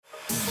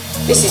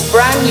This is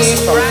brand new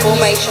from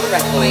Formation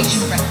Records.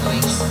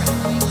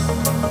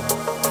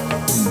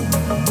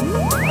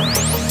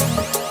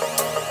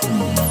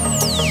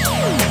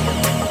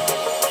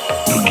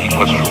 To keep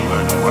us from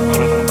learning what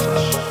threatens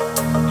us,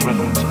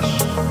 threatens us,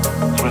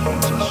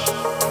 threatens us,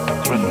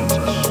 threatens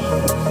us,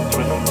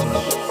 threatens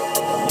us,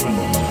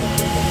 threatens us.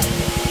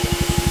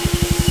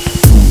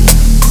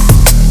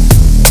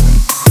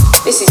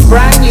 This is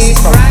brand new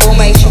from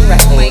Formation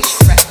Records.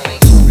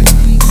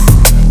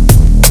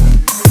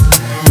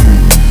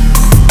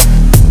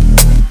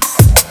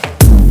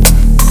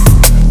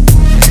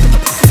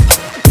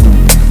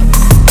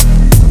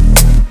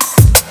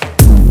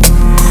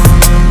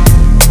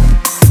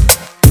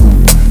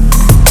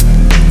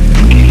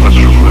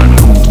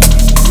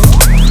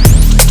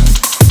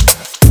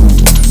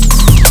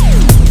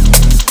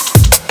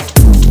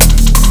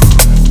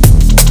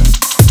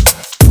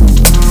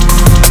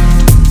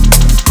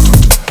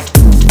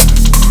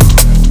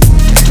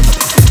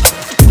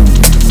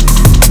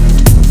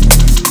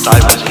 I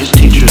was his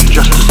teacher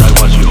just as I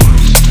was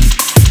yours,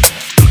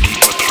 to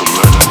keep us from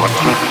learning what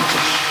threatens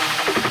us.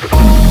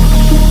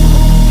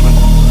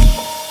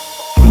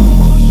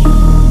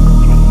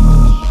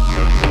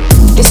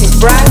 This is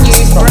brand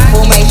new from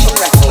Formation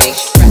Records.